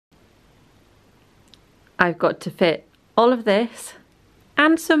I've got to fit all of this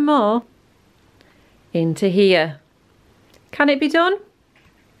and some more into here. Can it be done?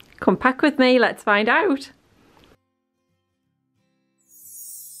 Come pack with me, let's find out.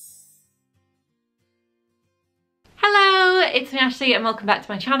 Hello, it's me Ashley and welcome back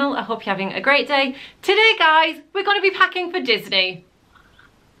to my channel. I hope you're having a great day. Today guys, we're going to be packing for Disney.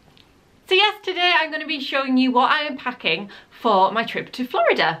 So yes, today I'm going to be showing you what I am packing for my trip to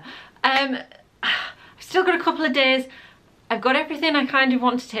Florida. I've still got a couple of days. I've got everything I kind of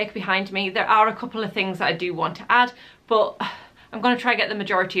want to take behind me. There are a couple of things that I do want to add, but I'm going to try and get the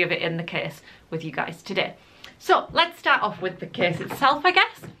majority of it in the case with you guys today. So let's start off with the case itself, I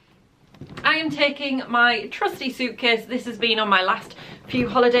guess. I am taking my trusty suitcase. This has been on my last few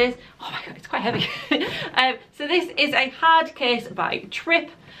holidays. Oh my god, it's quite heavy. So this is a hard case by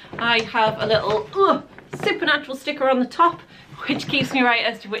Trip. I have a little Supernatural sticker on the top, which keeps me right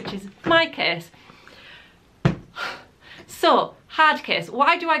as to which is my case. So, hard case.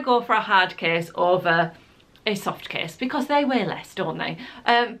 Why do I go for a hard case over a soft case? Because they weigh less, don't they?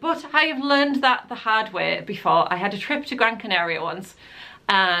 But I have learned that the hard way before. I had a trip to Gran Canaria once,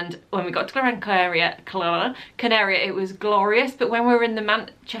 and when we got to Gran Canaria, it was glorious, but when we were in the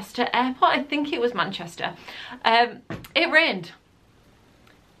Manchester airport, I think it was Manchester, it rained.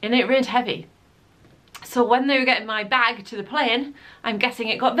 And it rained heavy. So when they were getting my bag to the plane, I'm guessing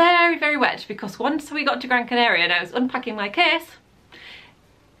it got very, very wet, because once we got to Gran Canaria and I was unpacking my case,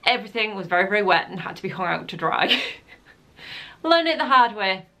 everything was very, very wet and had to be hung out to dry. Learn it the hard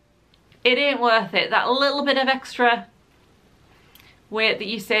way. It ain't worth it. That little bit of extra weight that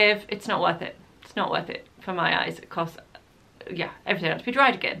you save, it's not worth it. It's not worth it for my eyes, because yeah, everything had to be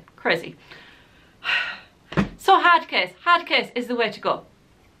dried again. Crazy. So hard case is the way to go.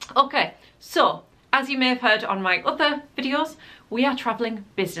 Okay, so as you may have heard on my other videos, we are traveling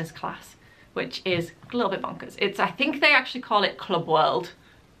business class, which is a little bit bonkers. I think they actually call it Club World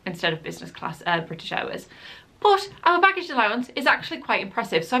instead of business class, British Airways. But our baggage allowance is actually quite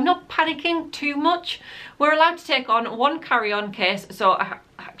impressive, so I'm not panicking too much. We're allowed to take on one carry-on case, so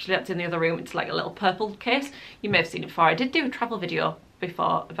actually that's in the other room. It's like a little purple case. You may have seen it before. I did do a travel video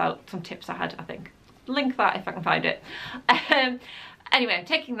before about some tips I had, I think. Link that if I can find it. Anyway, I'm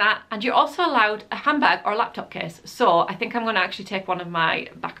taking that, and you're also allowed a handbag or a laptop case. So I think I'm going to actually take one of my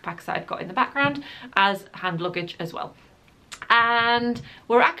backpacks that I've got in the background as hand luggage as well. And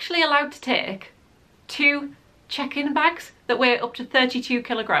we're actually allowed to take 2 check-in bags that weigh up to 32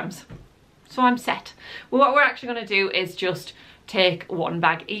 kilograms. So I'm set. Well, what we're actually going to do is just take 1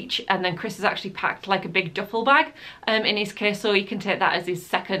 bag each, and then Chris has actually packed like a big duffel bag in his case, so he can take that as his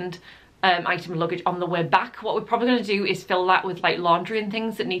second item of luggage on the way back. What we're probably going to do is fill that with like laundry and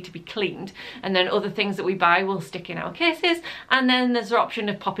things that need to be cleaned, and then other things that we buy will stick in our cases, and then there's the option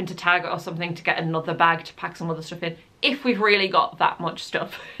of popping to Target or something to get another bag to pack some other stuff in if we've really got that much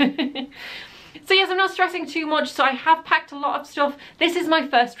stuff. So yes, I'm not stressing too much, so I have packed a lot of stuff. This is my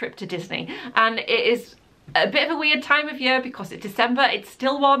first trip to Disney, and it is a bit of a weird time of year because it's December. It's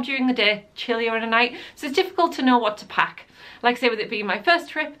still warm during the day, chillier in the night, so it's difficult to know what to pack. Like I say, with it being my first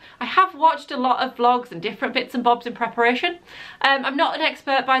trip, I have watched a lot of vlogs and different bits and bobs in preparation. I'm not an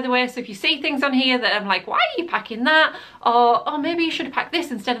expert, by the way, so if you see things on here that I'm like, why are you packing that? Or oh, maybe you should have packed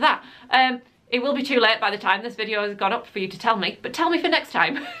this instead of that. It will be too late by the time this video has gone up for you to tell me, but tell me for next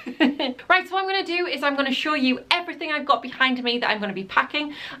time. Right, so what I'm going to do is I'm going to show you everything I've got behind me that I'm going to be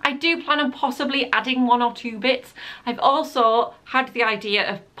packing. I do plan on possibly adding 1 or 2 bits. I've also had the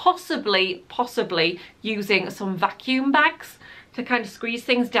idea of possibly using some vacuum bags to kind of squeeze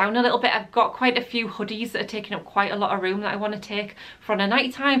things down a little bit. I've got quite a few hoodies that are taking up quite a lot of room that I want to take for on a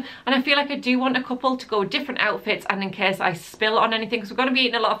night time, and I feel like I do want a couple to go with different outfits, and in case I spill on anything, because we're going to be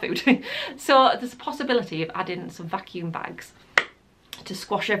eating a lot of food. So there's a possibility of adding some vacuum bags to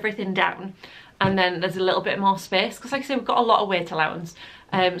squash everything down, and then there's a little bit more space, because like I say, we've got a lot of weight allowance,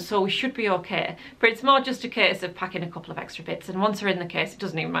 so we should be okay. But it's more just a case of packing a couple of extra bits, and once they're in the case, it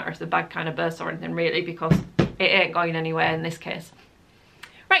doesn't even matter if the bag kind of bursts or anything really, because it ain't going anywhere in this case.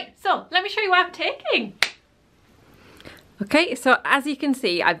 Right, so let me show you what I'm taking. Okay, so as you can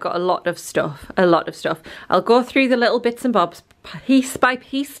see, I've got a lot of stuff. I'll go through the little bits and bobs piece by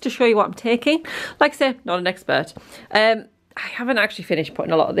piece to show you what I'm taking. Like I say, not an expert. I haven't actually finished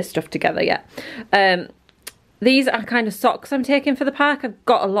putting a lot of this stuff together yet. These are kind of socks I'm taking for the park. I've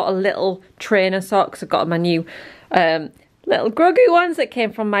got a lot of little trainer socks. I've got my new little Grogu ones that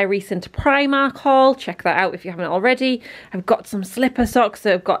came from my recent Primark haul. Check that out if you haven't already. I've got some slipper socks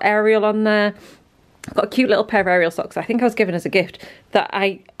that have got Ariel on there. I've got a cute little pair of Ariel socks I think I was given as a gift that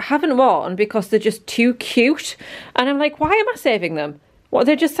I haven't worn because they're just too cute. And I'm like, why am I saving them? Well,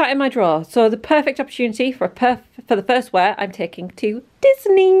 they're just sat in my drawer. So the perfect opportunity for the first wear I'm taking to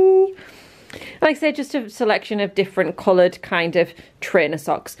Disney. Like I say, just a selection of different coloured kind of trainer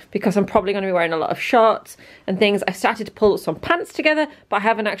socks, because I'm probably going to be wearing a lot of shorts and things. I started to pull some pants together, but I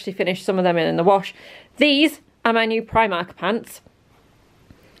haven't actually finished some of them in the wash. These are my new Primark pants.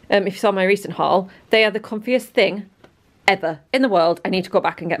 If you saw my recent haul, they are the comfiest thing ever in the world. I need to go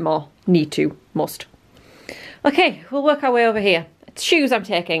back and get more. Need to. Must. Okay, we'll work our way over here. Shoes I'm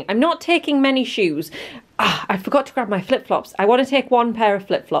taking. I'm not taking many shoes. I forgot to grab my flip-flops. I want to take one pair of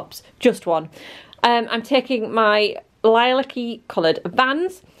flip-flops. Just one. I'm taking my lilac-y coloured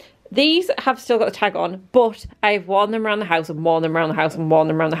Vans. These have still got the tag on, but I've worn them around the house and worn them around the house and worn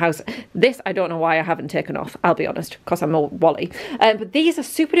them around the house. This, I don't know why I haven't taken off, I'll be honest, because I'm a Wally. But these are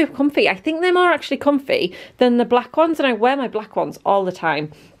super duper comfy. I think they're more actually comfy than the black ones, and I wear my black ones all the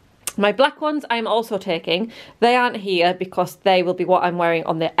time. My black ones I'm also taking. They aren't here because they will be what I'm wearing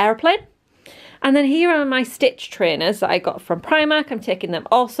on the airplane. And then here are my Stitch trainers that I got from Primark. I'm taking them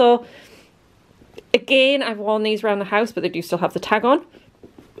also. Again, I've worn these around the house, but they do still have the tag on.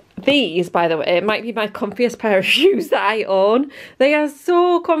 These, by the way, might be my comfiest pair of shoes that I own. They are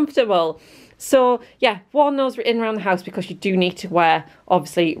so comfortable. So yeah, worn those in around the house because you do need to wear,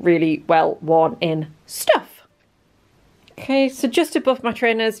 obviously, really well worn in stuff. Okay, so just above my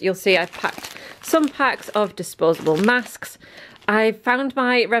trainers, you'll see I've packed some packs of disposable masks. I found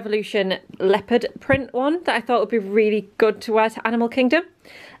my Revolution leopard print one that I thought would be really good to wear to Animal Kingdom.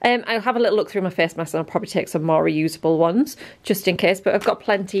 I'll have a little look through my face mask and I'll probably take some more reusable ones just in case, but I've got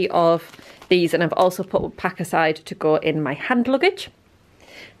plenty of these, and I've also put a pack aside to go in my hand luggage.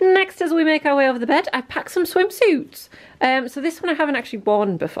 Next, as we make our way over the bed, I've packed some swimsuits. So this one I haven't actually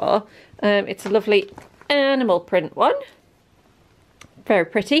worn before. It's a lovely animal print one. Very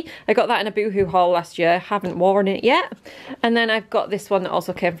pretty. I got that in a Boohoo haul last year. Haven't worn it yet. And then I've got this one that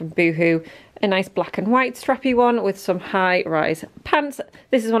also came from Boohoo. A nice black and white strappy one with some high-rise pants.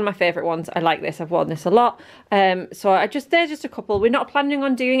 This is one of my favourite ones. I like this. I've worn this a lot. So they're just a couple. We're not planning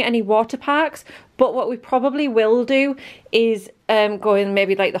on doing any water parks, but what we probably will do is go in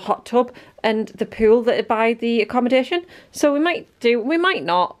maybe like the hot tub and the pool that by the accommodation. So we might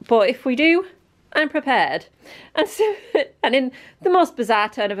not, but if we do, I'm prepared. And so, and in the most bizarre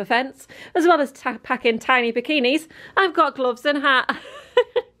turn of events, as well as packing tiny bikinis, I've got gloves and hat.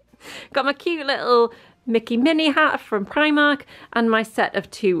 Got my cute little Mickey Minnie hat from Primark and my set of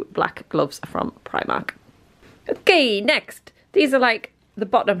 2 black gloves from Primark. Okay, next. These are like the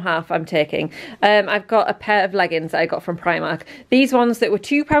bottom half I'm taking. I've got a pair of leggings that I got from Primark. These ones that were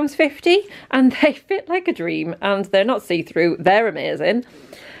 £2.50 and they fit like a dream and they're not see-through. They're amazing.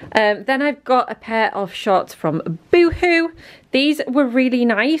 Then I've got a pair of shorts from Boohoo. These were really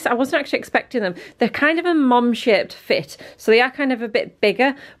nice. I wasn't actually expecting them. They're kind of a mom-shaped fit, so they are kind of a bit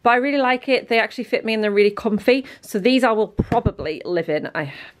bigger, but I really like it. They actually fit me and they're really comfy, so these I will probably live in.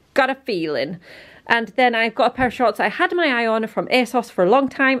 I got a feeling. And then I've got a pair of shorts I had my eye on from ASOS for a long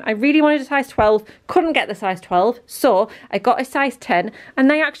time. I really wanted a size 12, couldn't get the size 12, so I got a size 10, and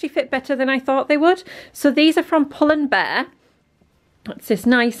they actually fit better than I thought they would. So these are from Pull & Bear. It's this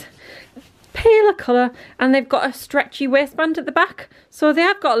nice paler colour, and they've got a stretchy waistband at the back, so they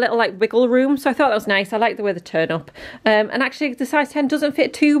have got a little like wiggle room, so I thought that was nice. I like the way they turn up, and actually the size 10 doesn't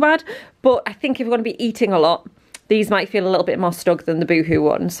fit too bad, but I think if you're going to be eating a lot, these might feel a little bit more snug than the Boohoo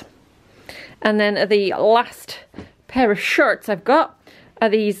ones. And then the last pair of shirts I've got are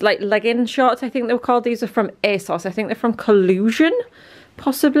these like legging shorts, I think they were called. These are from ASOS. I think they're from Collusion,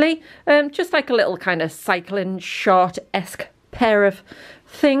 possibly. Just like a little kind of cycling short-esque pair of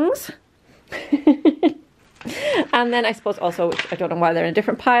things. And then I suppose also, which I don't know why they're in a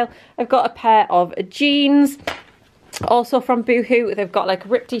different pile, I've got a pair of jeans, also from Boohoo. They've got like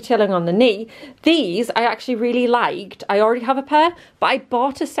rip detailing on the knee. These I actually really liked. I already have a pair, but I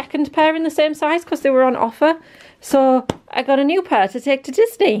bought a second pair in the same size because they were on offer. So I got a new pair to take to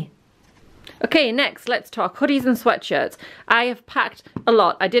Disney. Okay, next let's talk hoodies and sweatshirts. I have packed a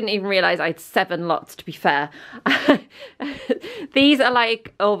lot. I didn't even realise I had 7 lots, to be fair. These are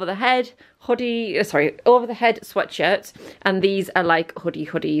like over the head sweatshirts, and these are like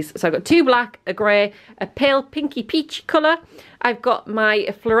hoodies. So I've got 2 black, a grey, a pale pinky peach colour. I've got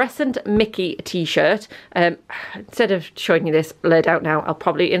my fluorescent Mickey t-shirt. Instead of showing you this laid out now, I'll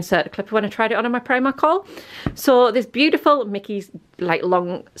probably insert a clip of when I tried it on my Primark haul. So this beautiful Mickey's like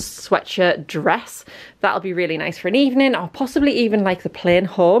long sweatshirt dress, that'll be really nice for an evening, or possibly even like the plain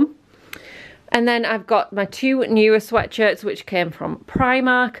home. And then I've got my 2 newer sweatshirts which came from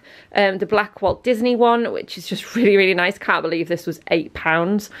Primark. The black Walt Disney one, which is just really, really nice. Can't believe this was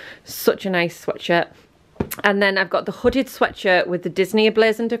 £8. Such a nice sweatshirt. And then I've got the hooded sweatshirt with the Disney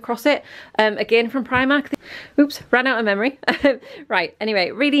emblazoned across it, again from Primark. Oops, ran out of memory. Right,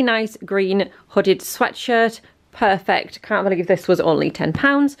 anyway, really nice green hooded sweatshirt. Perfect. Can't believe this was only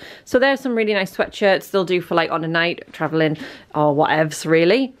 £10. So there's some really nice sweatshirts. They'll do for like on a night, traveling or whatevs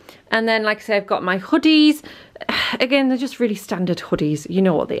really. And then like I say, I've got my hoodies. Again, they're just really standard hoodies. You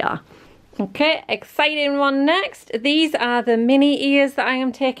know what they are. Okay, exciting one next. These are the mini ears that I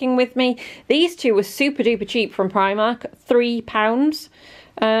am taking with me. These two were super duper cheap from Primark,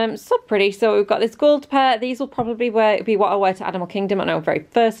 £3. So pretty. So we've got this gold pair. These will probably be what I wear to Animal Kingdom on our very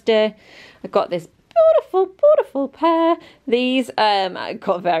first day. I've got this beautiful pair. These, I've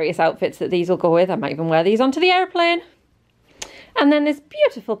got various outfits that these will go with. I might even wear these onto the airplane. And then this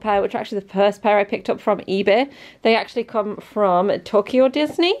beautiful pair, which are actually the first pair I picked up from eBay. They actually come from Tokyo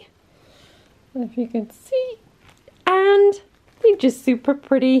Disney. If you can see, and they're just super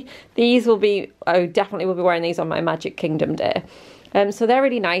pretty. These will be, I definitely will be wearing these on my Magic Kingdom day. So they're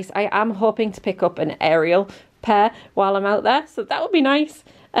really nice. I am hoping to pick up an Ariel pair while I'm out there, so that would be nice.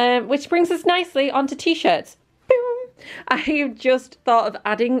 Which brings us nicely onto t-shirts. Boom! I just thought of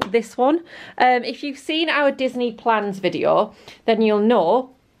adding this one. If you've seen our Disney plans video, then you'll know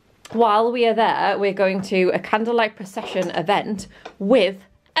while we are there, we're going to a candlelight procession event with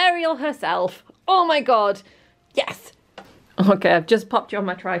Ariel herself. Oh my god, yes. Okay, I've just popped you on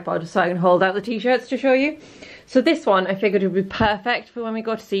my tripod so I can hold out the t-shirts to show you. So this one I figured would be perfect for when we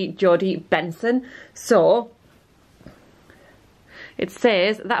go to see Jodie Benson. So it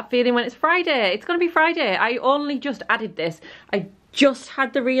says, that feeling when it's Friday. It's going to be Friday. I only just added this. I just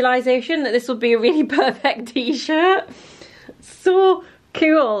had the realisation that this would be a really perfect t-shirt. So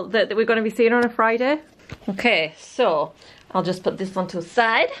cool that we're going to be seeing her on a Friday. Okay, so I'll just put this one to the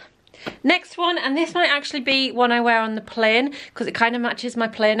side. Next one, and this might actually be one I wear on the plane because it kind of matches my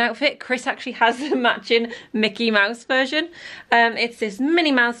plane outfit. Chris actually has the matching Mickey Mouse version. It's this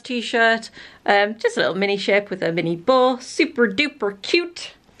Minnie Mouse t-shirt, just a little mini shape with a mini bow, super duper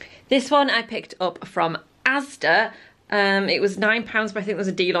cute. This one I picked up from Asda. It was £9, but I think there was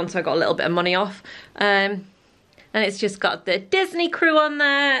a deal on, so I got a little bit of money off. And it's just got the Disney crew on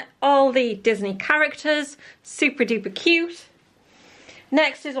there, all the Disney characters, super duper cute.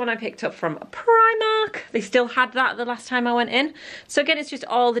 Next is one I picked up from Primark. They still had that the last time I went in. So again, it's just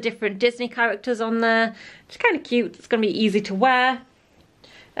all the different Disney characters on there. It's kind of cute. It's going to be easy to wear.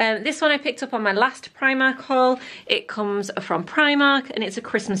 This one I picked up on my last Primark haul. It comes from Primark and it's a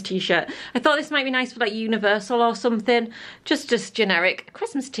Christmas t-shirt. I thought this might be nice for like Universal or something. Just generic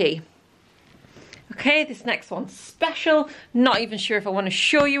Christmas tee. Okay, this next one's special. Not even sure if I want to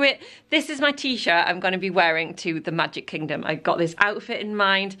show you it. This is my t-shirt I'm going to be wearing to the Magic Kingdom. I got this outfit in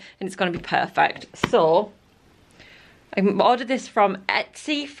mind and it's going to be perfect. So, I ordered this from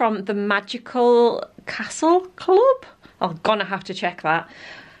Etsy from the Magical Castle Club. I'm gonna have to check that.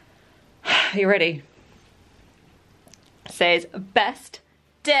 Are you ready? It says, best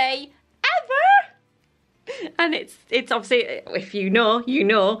day ever! And it's obviously, if you know, you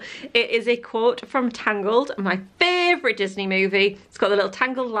know, it is a quote from Tangled, my favourite Disney movie. It's got the little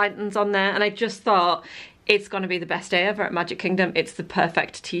Tangled lanterns on there, and I just thought it's going to be the best day ever at Magic Kingdom. It's the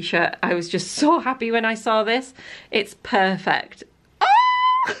perfect t-shirt. I was just so happy when I saw this. It's perfect.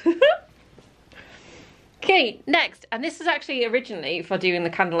 Oh! Okay, next, and this is actually originally for doing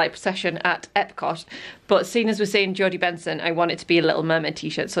the candlelight procession at Epcot, but seeing as we're seeing Jodie Benson, I want it to be a Little Mermaid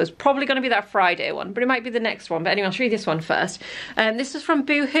t-shirt, so it's probably going to be that Friday one, but it might be the next one. But anyway, I'll show you this one first. This is from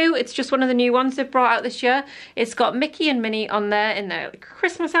Boohoo. It's just one of the new ones they've brought out this year. It's got Mickey and Minnie on there in their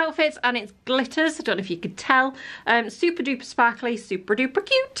Christmas outfits, and it's glitters. I don't know if you could tell. Super duper sparkly, super duper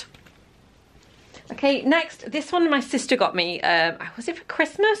cute. Okay, next, this one my sister got me, was it for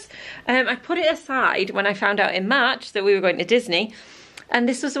Christmas? I put it aside when I found out in March that we were going to Disney, and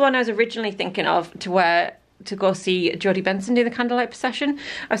this was the one I was originally thinking of to wear to go see Jodie Benson do the candlelight procession.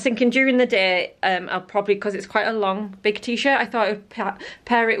 I was thinking during the day, I'll probably, because it's quite a long, big t-shirt, I thought I would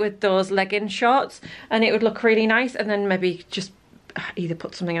pair it with those legging shorts, and it would look really nice, and then maybe just either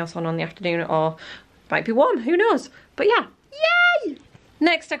put something else on the afternoon, or might be warm, who knows? But yeah, yay!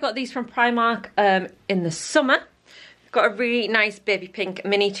 Next, I got these from Primark in the summer. I've got a really nice baby pink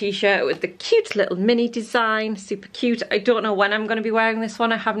mini t-shirt with the cute little mini design, super cute. I don't know when I'm going to be wearing this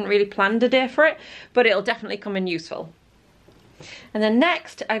one. I haven't really planned a day for it, but it'll definitely come in useful. And then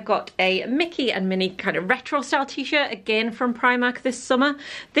next, I've got a Mickey and Minnie kind of retro style t-shirt, again from Primark this summer.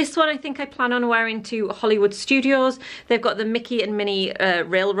 This one I think I plan on wearing to Hollywood Studios. They've got the Mickey and Minnie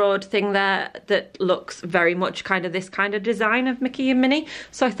railroad thing there that looks very much kind of this kind of design of Mickey and Minnie.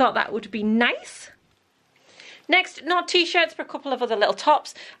 So I thought that would be nice. Next, not t-shirts, but a couple of other little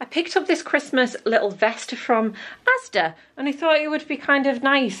tops. I picked up this Christmas little vest from Asda, and I thought it would be kind of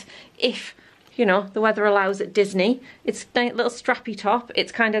nice if, you know, the weather allows at Disney. It's a little strappy top.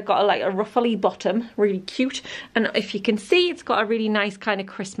 It's kind of got like a ruffly bottom, really cute. And if you can see, it's got a really nice kind of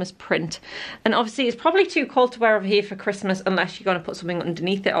Christmas print. And obviously it's probably too cold to wear over here for Christmas unless you're going to put something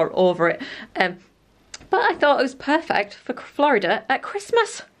underneath it or over it. But I thought it was perfect for Florida at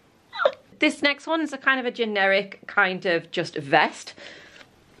Christmas. This next one is a kind of a generic kind of just vest,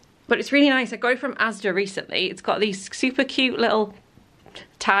 but it's really nice. I got it from Asda recently. It's got these super cute little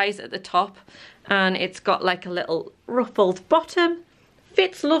ties at the top, and it's got like a little ruffled bottom.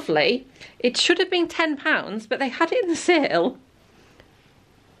 Fits lovely. It should have been £10, but they had it in the sale.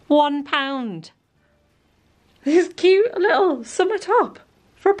 £1. This cute little summer top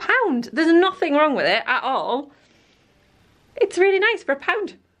for £1. There's nothing wrong with it at all. It's really nice for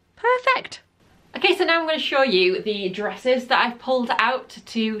 £1. Perfect. Okay, so now I'm going to show you the dresses that I've pulled out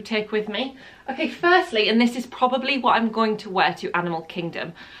to take with me. Okay, firstly, and this is probably what I'm going to wear to Animal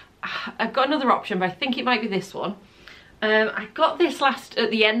Kingdom. I've got another option, but I think it might be this one. I got this at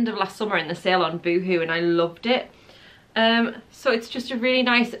the end of last summer in the sale on Boohoo, and I loved it. So it's just a really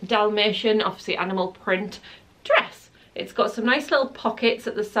nice Dalmatian, obviously animal print dress. It's got some nice little pockets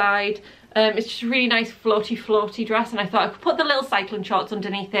at the side. It's just a really nice floaty dress, and I thought I could put the little cycling shorts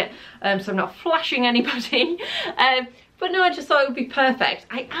underneath it, so I'm not flashing anybody. But no, I just thought it would be perfect.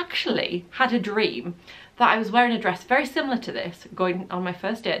 I actually had a dream that I was wearing a dress very similar to this going on my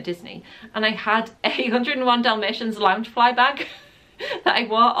first day at Disney, and I had a 101 Dalmatians Loungefly bag that I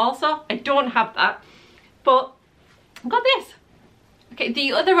wore also. I don't have that, but I've got this. Okay,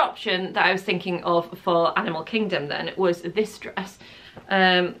 the other option that I was thinking of for Animal Kingdom then was this dress.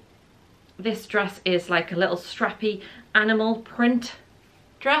 This dress is like a little strappy animal print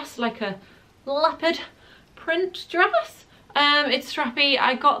dress, like a leopard print dress. It's strappy.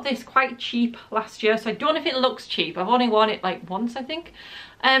 I got this quite cheap last year, so I don't know if it looks cheap. I've only worn it like once, I think.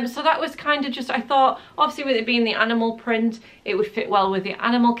 So that was kind of just, I thought, obviously with it being the animal print, it would fit well with the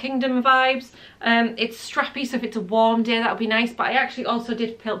Animal Kingdom vibes. It's strappy, so if it's a warm day, that would be nice. But I actually also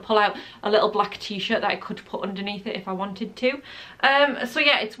did pull out a little black t-shirt that I could put underneath it if I wanted to. So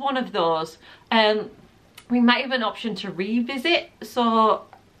yeah, it's one of those. We might have an option to revisit, so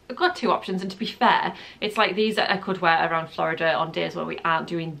I've got two options, and to be fair, it's like these that I could wear around Florida on days where we aren't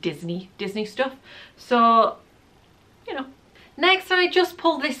doing Disney stuff. So, you know. Next, I just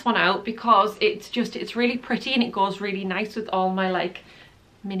pulled this one out because it's really pretty and it goes really nice with all my like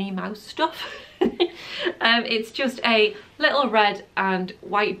Minnie Mouse stuff. It's just a little red and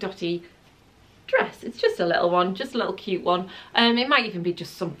white dotty dress. It's just a little one, just a little cute one. It might even be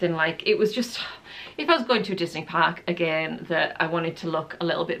just something like, it was just, if I was going to a Disney park again that I wanted to look a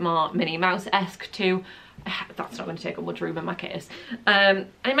little bit more Minnie Mouse-esque too, that's not going to take up much room in my case. And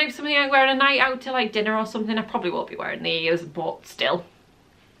it might be something I wear on a night out to like dinner or something. I probably won't be wearing these, but still.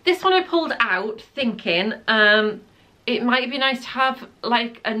 This one I pulled out thinking it might be nice to have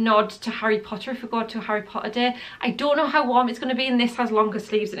like a nod to Harry Potter if we go to a Harry Potter day. I don't know how warm it's going to be, and this has longer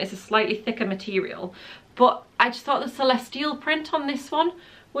sleeves and it's a slightly thicker material, but I just thought the celestial print on this one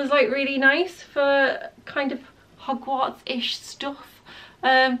was like really nice for kind of Hogwarts-ish stuff.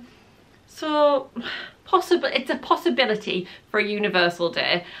 So it's a possibility for a Universal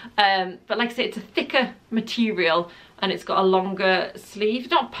day, but like I say, it's a thicker material and it's got a longer sleeve.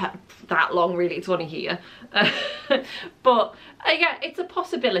 Not that long really, it's only here. But yeah, it's a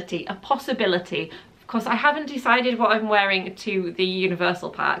possibility, because I haven't decided what I'm wearing to the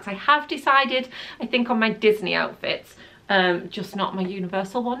Universal parks. I have decided, I think, on my Disney outfits, just not my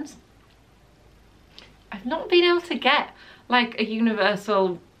Universal ones. I've not been able to get like a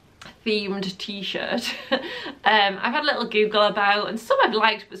Universal themed t-shirt. I've had a little Google about, and some I've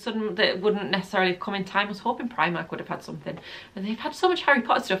liked, but some that wouldn't necessarily have come in time. I was hoping Primark would have had something, and they've had so much Harry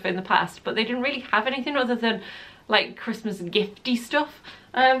Potter stuff in the past, but they didn't really have anything other than like Christmas gifty stuff.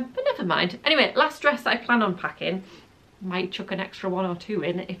 But never mind. Anyway, last dress that I plan on packing, might chuck an extra one or two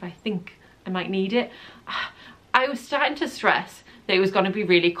in if I think I might need it. I was starting to stress that it was going to be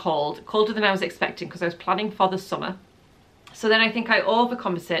really cold, colder than I was expecting, because I was planning for the summer. So then I think I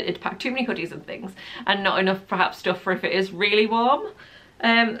overcompensated, packed too many hoodies and things, and not enough perhaps stuff for if it is really warm.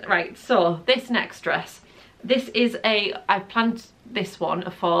 Right, so this next dress, this is I've planned this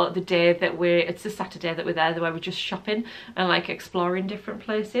one for the day that it's the Saturday that we're there, where we're just shopping and like exploring different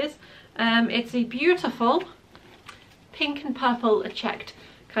places. It's a beautiful pink and purple checked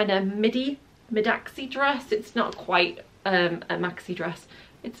kind of mid-axi dress. It's not quite a maxi dress.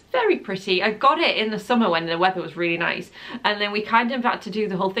 It's very pretty. I got it in the summer when the weather was really nice, and then we kind of had to do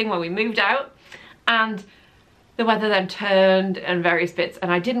the whole thing where we moved out, and the weather then turned and various bits,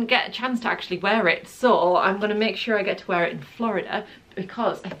 and I didn't get a chance to actually wear it, so I'm going to make sure I get to wear it in Florida,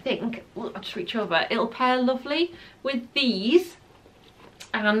 because I think, I'll just reach over, it'll pair lovely with these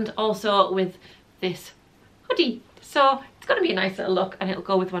and also with this hoodie. So it's going to be a nice little look, and it'll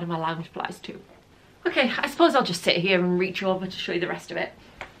go with one of my lounge plies too. Okay, I suppose I'll just sit here and reach over to show you the rest of it.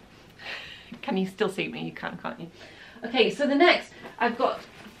 Can you still see me? You can, can't you? Okay, so the next, I've got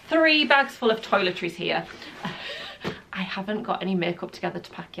 3 bags full of toiletries here. I haven't got any makeup together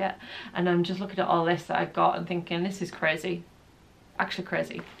to pack yet, and I'm just looking at all this that I've got and thinking, this is crazy. Actually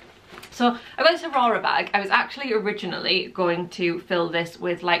crazy. So I got this Aurora bag. I was actually originally going to fill this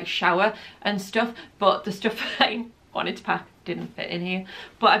with like shower and stuff, but the stuff I wanted to pack didn't fit in here.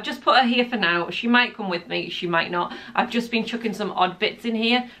 But I've just put her here for now. She might come with me, she might not. I've just been chucking some odd bits in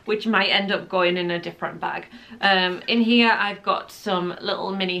here, which might end up going in a different bag. In here I've got some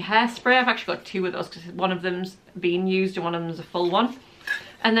little mini hairspray. I've actually got 2 of those because one of them's being used and one of them's a full one.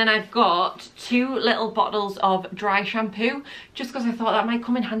 And then I've got 2 little bottles of dry shampoo, just because I thought that might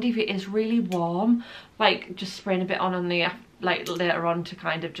come in handy if it is really warm, like just spraying a bit on the like later on to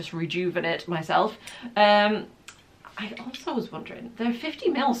kind of just rejuvenate myself. I also was wondering, they're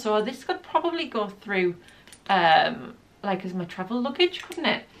 50ml, so this could probably go through like as my travel luggage, couldn't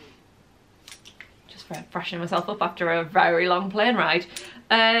it? Just for freshening myself up after a very long plane ride.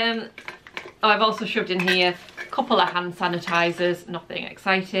 I've also shoved in here a couple of hand sanitizers, nothing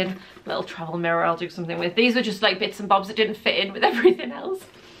exciting. Little travel mirror I'll do something with. These are just like bits and bobs that didn't fit in with everything else.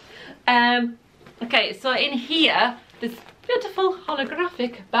 Okay, so in here, this beautiful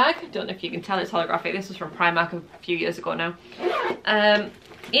holographic bag. I don't know if you can tell it's holographic. This was from Primark a few years ago now.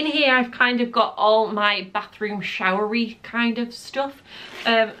 In here I've kind of got all my bathroom showery kind of stuff.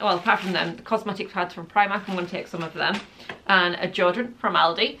 Well, apart from them, the cosmetic pads from Primark, I'm going to take some of them. And a deodorant from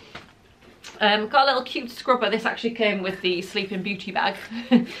Aldi. Got a little cute scrubber. This actually came with the Sleeping Beauty bag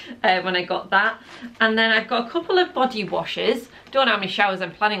when I got that. And then I've got a couple of body washes. Don't know how many showers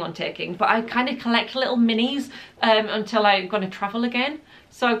I'm planning on taking, but I kind of collect little minis until I'm going to travel again.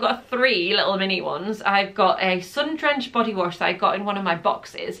 So I've got 3 little mini ones. I've got a sun-drenched body wash that I got in one of my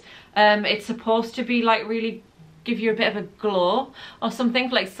boxes. It's supposed to be like really give you a bit of a glow or something,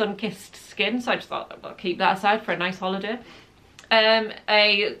 like sun-kissed skin. So I just thought I'll keep that aside for a nice holiday.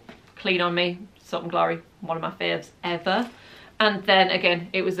 A Clean On Me, Salt and Glory, one of my faves ever. And then again,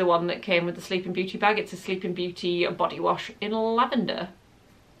 it was the one that came with the Sleeping Beauty bag. It's a Sleeping Beauty body wash in lavender.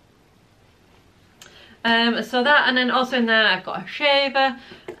 So that, and then also in there I've got a shaver.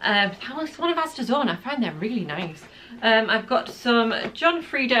 That was one of Asda's own. I find they're really nice. I've got some John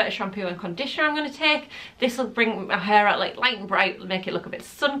Frieda shampoo and conditioner I'm going to take. This will bring my hair out like light and bright, make it look a bit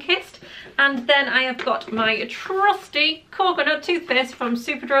sun-kissed. And then I have got my trusty coconut toothpaste from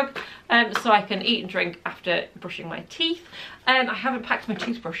Superdrug, so I can eat and drink after brushing my teeth. I haven't packed my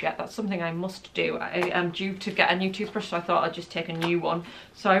toothbrush yet. That's something I must do. I am due to get a new toothbrush, so I thought I'd just take a new one.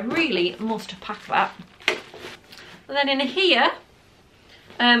 So I really must pack that. And then in here,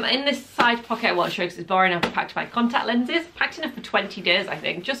 in this side pocket, I won't show you because it's boring. I've packed my contact lenses. Packed enough for 20 days, I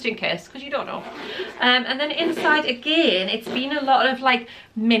think, just in case, because you don't know. And then inside again, it's been a lot of like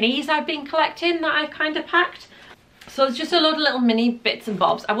minis I've been collecting that I've kind of packed. So it's just a load of little mini bits and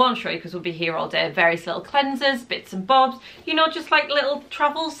bobs. I won't show you because we'll be here all day. Various little cleansers, bits and bobs, you know, just like little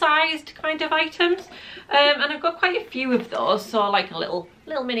travel sized kind of items. And I've got quite a few of those. So like a little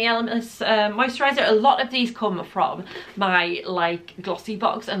mini Elementless moisturizer. A lot of these come from my like glossy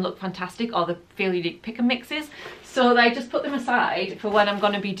box and look fantastic, or the Feel Unique pick and mixes. So I just put them aside for when I'm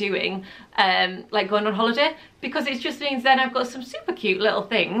going to be doing like going on holiday, because it just means then I've got some super cute little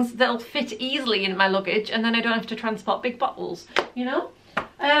things that'll fit easily in my luggage, and then I don't have to transport big bottles, you know.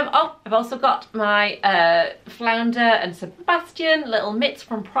 Oh, I've also got my Flounder and Sebastian little mitts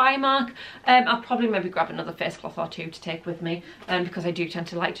from Primark. I'll probably maybe grab another face cloth or 2 to take with me, because I do tend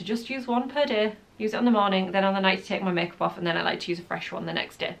to like to just use one per day. Use it on the morning, then on the night to take my makeup off, and then I like to use a fresh one the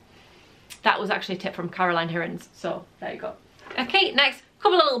next day. That was actually a tip from Caroline Hirons, so there you go. Okay, next,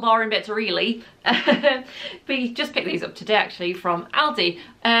 couple of little boring bits really. We just picked these up today actually from Aldi.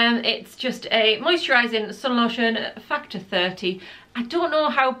 It's just a moisturising sun lotion, factor 30. I don't know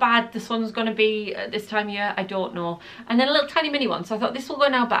how bad this one's going to be this time of year, I don't know. And then a little tiny mini one, so I thought this will go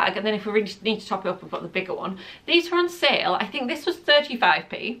in our bag, and then if we really need to top it up, we've got the bigger one. These were on sale. I think this was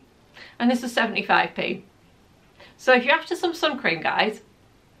 35p and this was 75p. So if you're after some sun cream, guys,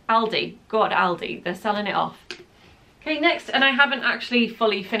 Aldi, go to Aldi, they're selling it off. Okay, next, and I haven't actually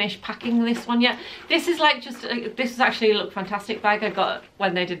fully finished packing this one yet. This is like just, this is actually a Look Fantastic bag I got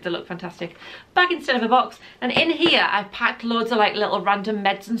when they did the Look Fantastic bag instead of a box. And in here, I've packed loads of like little random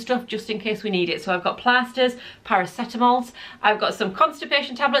meds and stuff just in case we need it. So I've got plasters, paracetamols, I've got some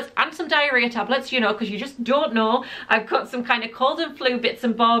constipation tablets and some diarrhea tablets, you know, because you just don't know. I've got some kind of cold and flu bits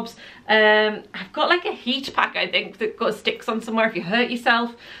and bobs. I've got like a heat pack, I think, that sticks on somewhere if you hurt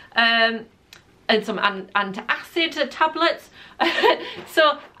yourself. And some antacid tablets.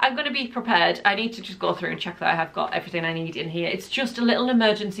 So I'm going to be prepared. I need to just go through and check that I have got everything I need in here. It's just a little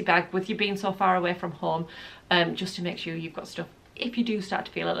emergency bag with you being so far away from home, just to make sure you've got stuff if you do start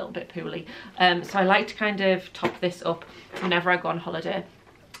to feel a little bit poorly. So I like to kind of top this up whenever I go on holiday.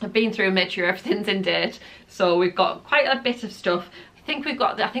 I've been through and made sure everything's in date. So we've got quite a bit of stuff. I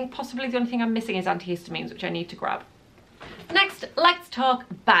think possibly the only thing I'm missing is antihistamines, which I need to grab. Next, let's talk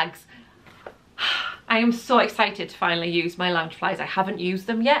bags. I am so excited to finally use my Loungeflies. I haven't used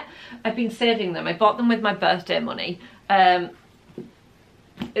them yet. I've been saving them. I bought them with my birthday money.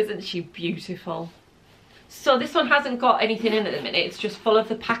 Isn't she beautiful? So this one hasn't got anything in at the minute. It's just full of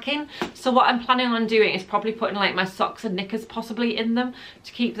the packing. So what I'm planning on doing is probably putting like my socks and knickers possibly in them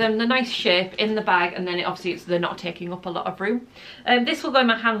to keep them the nice shape in the bag, and then they're not taking up a lot of room. This will go in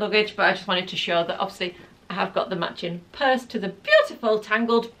my hand luggage, but I just wanted to show that obviously I have got the matching purse to the beautiful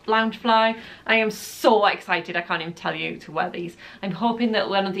Tangled Loungefly. I am so excited, I can't even tell you, to wear these. I'm hoping that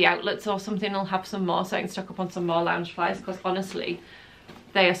one of the outlets or something will have some more so I can stock up on some more Loungeflies, because honestly,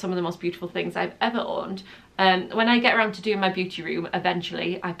 they are some of the most beautiful things I've ever owned. When I get around to doing my beauty room,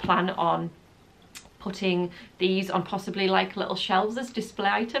 eventually, I plan on putting these on possibly like little shelves as display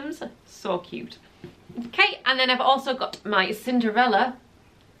items. So cute. Okay, and then I've also got my Cinderella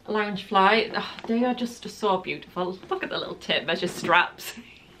Loungefly. Oh, they are just so beautiful. Look at the little tape measure straps.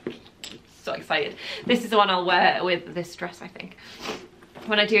 So excited. This is the one I'll wear with this dress, I think,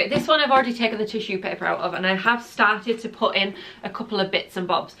 when I do it. This one I've already taken the tissue paper out of, and I have started to put in a couple of bits and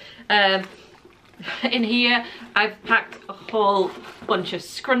bobs. In here I've packed a whole bunch of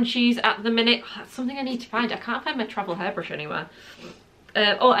scrunchies at the minute. That's something I need to find. I can't find my travel hairbrush anywhere.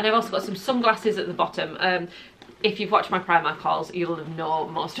 Oh, and I've also got some sunglasses at the bottom. If you've watched my Primark hauls, you'll know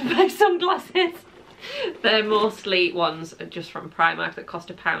most of my sunglasses. They're mostly ones just from Primark that cost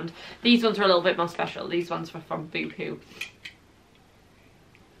 £1. These ones are a little bit more special. These ones were from Boohoo.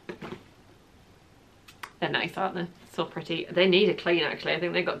 They're nice, aren't they? So pretty. They need a clean, actually. I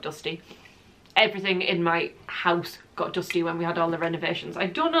think they got dusty. Everything in my house got dusty when we had all the renovations. I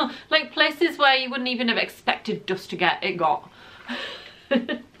don't know, like places where you wouldn't even have expected dust to get, it got.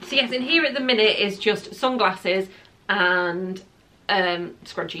 So yes, in here at the minute is just sunglasses and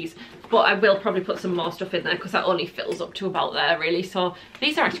scrunchies, but I will probably put some more stuff in there because that only fills up to about there really. So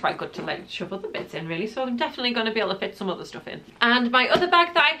these are actually quite good to like shove other bits in really, so I'm definitely going to be able to fit some other stuff in. And my other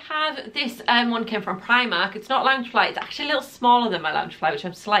bag that I have, this one came from Primark. It's not Loungefly, it's actually a little smaller than my Loungefly, which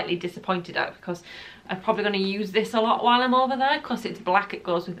I'm slightly disappointed at because I'm probably going to use this a lot while I'm over there because it's black, it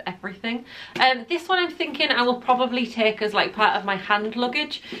goes with everything. This one I'm thinking I will probably take as like part of my hand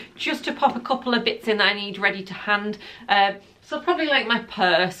luggage, just to pop a couple of bits in that I need ready to hand. So probably like my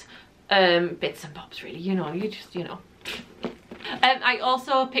purse, bits and bobs really, you know, you know. I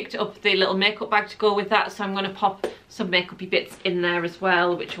also picked up the little makeup bag to go with that, so I'm going to pop some makeup-y bits in there as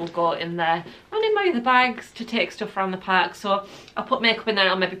well, which will go in there and in my other bags to take stuff around the park. So I'll put makeup in there,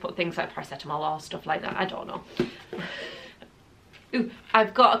 I'll maybe put things like paracetamol or stuff like that, I don't know. Ooh,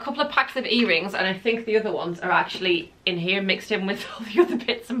 I've got a couple of packs of earrings, and I think the other ones are actually in here mixed in with all the other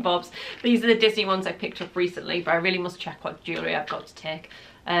bits and bobs. These are the Disney ones I picked up recently, but I really must check what jewellery I've got to take.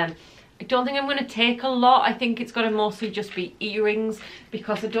 I don't think I'm going to take a lot. I think it's going to mostly just be earrings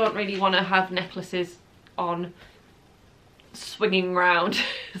because I don't really want to have necklaces on swinging around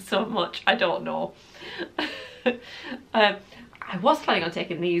so much. I don't know. I was planning on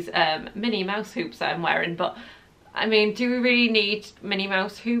taking these Minnie Mouse hoops that I'm wearing, but I mean, do we really need Minnie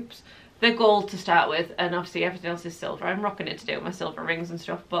Mouse hoops? They're gold to start with, and obviously everything else is silver. I'm rocking it today with my silver rings and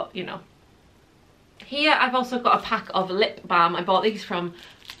stuff, but you know. Here I've also got a pack of lip balm. I bought these from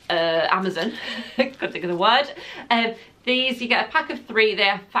Amazon. Couldn't think of the word. These, you get a pack of 3. They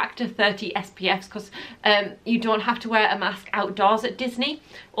are factor 30 SPFs because you don't have to wear a mask outdoors at Disney,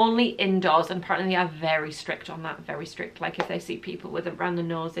 only indoors, and apparently they are very strict on that, very strict. Like if they see people with them around the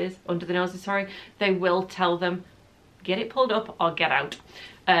noses, under the noses, sorry, they will tell them, get it pulled up or get out.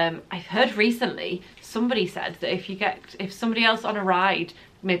 I've heard recently somebody said that if somebody else on a ride,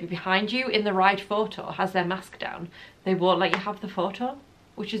 maybe behind you in the ride photo, has their mask down, they won't let you have the photo,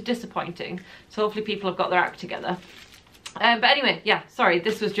 which is disappointing. So hopefully people have got their act together. But anyway, yeah, sorry,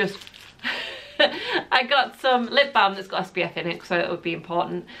 this was just I got some lip balm that's got SPF in it, so that would be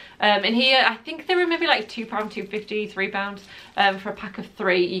important. In here, I think they were maybe like £2, £2.50, £3 for a pack of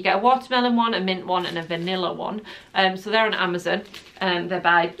 3. You get a watermelon one, a mint one, and a vanilla one. So they're on Amazon, and they're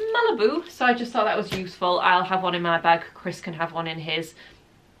by Malibu. So I just thought that was useful. I'll have one in my bag. Chris can have one in his.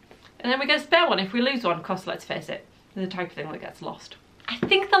 And then we get a spare one if we lose one, because let's face it, they're the type of thing that gets lost. I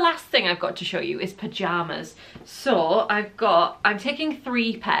think the last thing I've got to show you is pyjamas. So I'm taking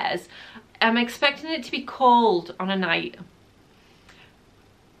 3 pairs. I'm expecting it to be cold on a night,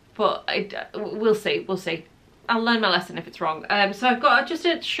 but we'll see, we'll see. I'll learn my lesson if it's wrong. So I've got just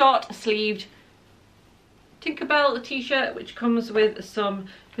a short sleeved Tinkerbell t-shirt, which comes with some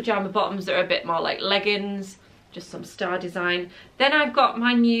pyjama bottoms that are a bit more like leggings, just some star design. Then I've got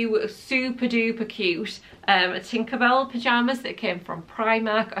my new super duper cute Tinkerbell pyjamas that came from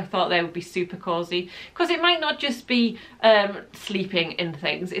Primark. I thought they would be super cozy, because it might not just be sleeping in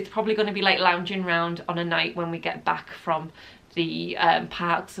things, it's probably going to be like lounging around on a night when we get back from the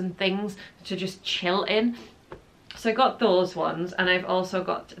parks and things, to just chill in. So I got those ones, and I've also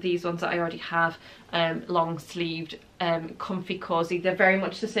got these ones that I already have, long sleeved, comfy cozy. They're very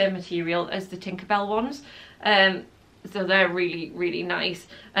much the same material as the Tinkerbell ones, so they're really, really nice.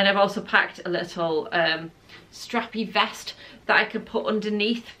 And I've also packed a little strappy vest that I can put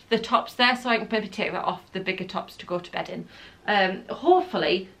underneath the tops there, so I can maybe take that off the bigger tops to go to bed in.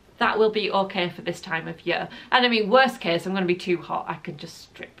 Hopefully that will be okay for this time of year. And I mean, worst case, I'm going to be too hot, I can just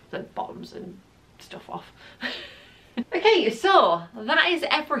strip the bottoms and stuff off. Okay, so that is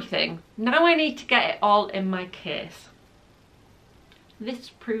everything. Now I need to get it all in my case. This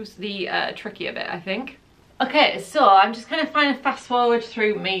proves the trickier bit, I think. Okay, so I'm just kind of trying to fast forward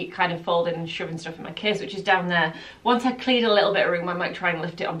through me kind of folding and shoving stuff in my case, which is down there. Once I cleared a little bit of room, I might try and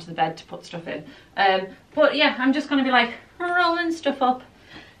lift it onto the bed to put stuff in. But yeah, I'm just going to be like rolling stuff up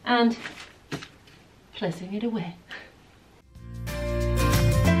and placing it away.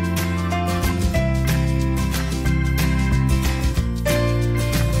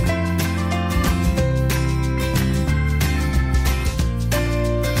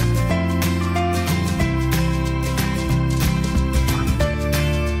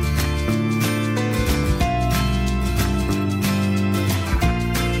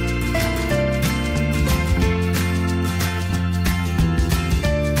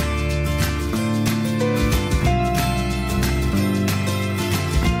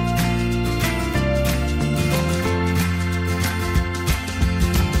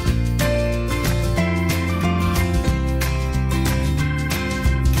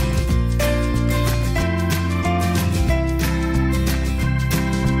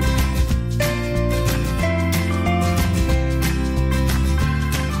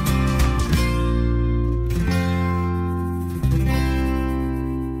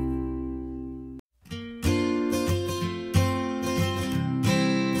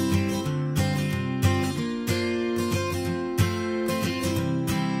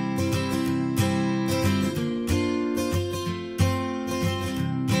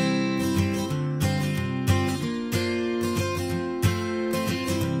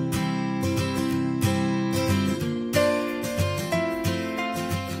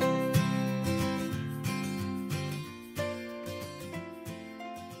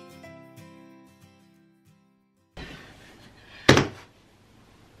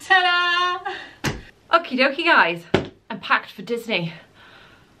 Okie dokie guys, I'm packed for Disney.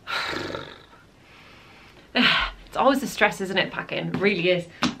 It's always a stress, isn't it, packing? It really is.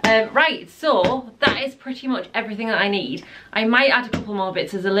 Right, so that is pretty much everything that I need. I might add a couple more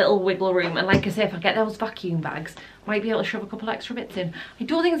bits as a little wiggle room, and like I say, if I get those vacuum bags, I might be able to shove a couple extra bits in. I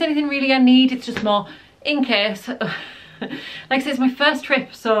don't think there's anything really I need, it's just more in case. Like I say, it's my first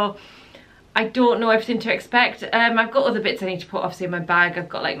trip, so I don't know everything to expect. I've got other bits I need to put obviously in my bag. I've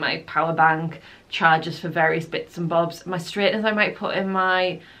got like my power bank, chargers for various bits and bobs, my straighteners I might put in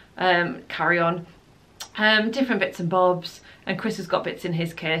my carry-on, different bits and bobs, and Chris has got bits in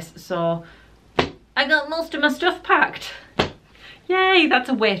his case, so I got most of my stuff packed. Yay, that's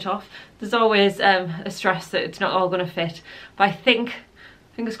a weight off. There's always a stress that it's not all gonna fit, but I think,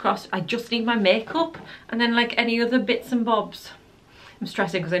 fingers crossed, I just need my makeup and then like any other bits and bobs. I'm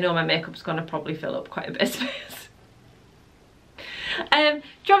stressing because I know my makeup's gonna probably fill up quite a bit of space.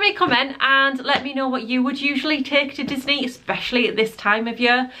 Drop me a comment and let me know what you would usually take to Disney, especially at this time of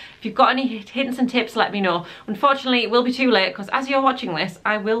year. If you've got any hints and tips, let me know. Unfortunately, it will be too late because as you're watching this,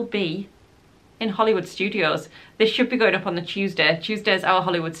 I will be in Hollywood Studios. This should be going up on the Tuesday. Tuesday's our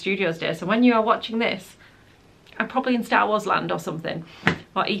Hollywood Studios day, so when you are watching this, I'm probably in Star Wars land or something,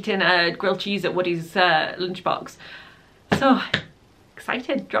 or eating grilled cheese at Woody's lunchbox. So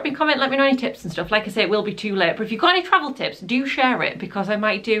excited. Drop me a comment, let me know any tips and stuff. Like I say, it will be too late, but if you've got any travel tips, do share it, because I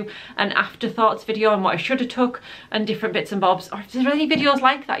might do an afterthoughts video on what I should have took and different bits and bobs. Or if there's any videos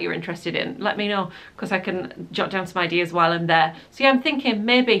like that you're interested in, let me know, because I can jot down some ideas while I'm there. So yeah, I'm thinking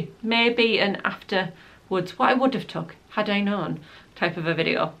maybe an afterwards, what I would have took had I known type of a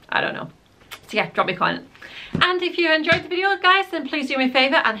video. I don't know. So yeah, drop me a comment. And if you enjoyed the video, guys, then please do me a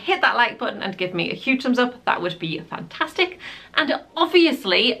favour and hit that like button and give me a huge thumbs up. That would be fantastic. And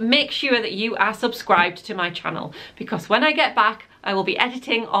obviously, make sure that you are subscribed to my channel, because when I get back, I will be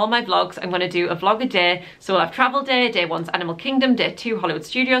editing all my vlogs. I'm going to do a vlog a day. So we'll have travel day, day 1's Animal Kingdom, day 2 Hollywood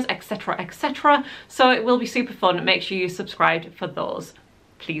Studios, etc, etc. So it will be super fun. Make sure you subscribe for those.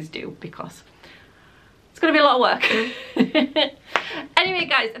 Please do, because it's going to be a lot of work. Anyway,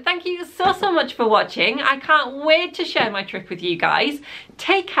 guys, thank you so much for watching. I can't wait to share my trip with you guys.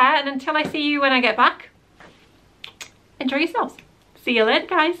 Take care, and until I see you when I get back, enjoy yourselves. See you later,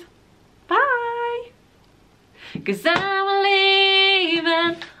 guys. Bye. 'Cause I'm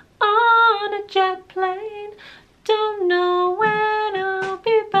leaving on a jet plane. Don't know when I'll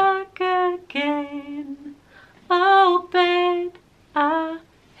be back again. Oh, babe, I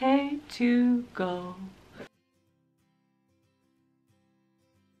hate to go.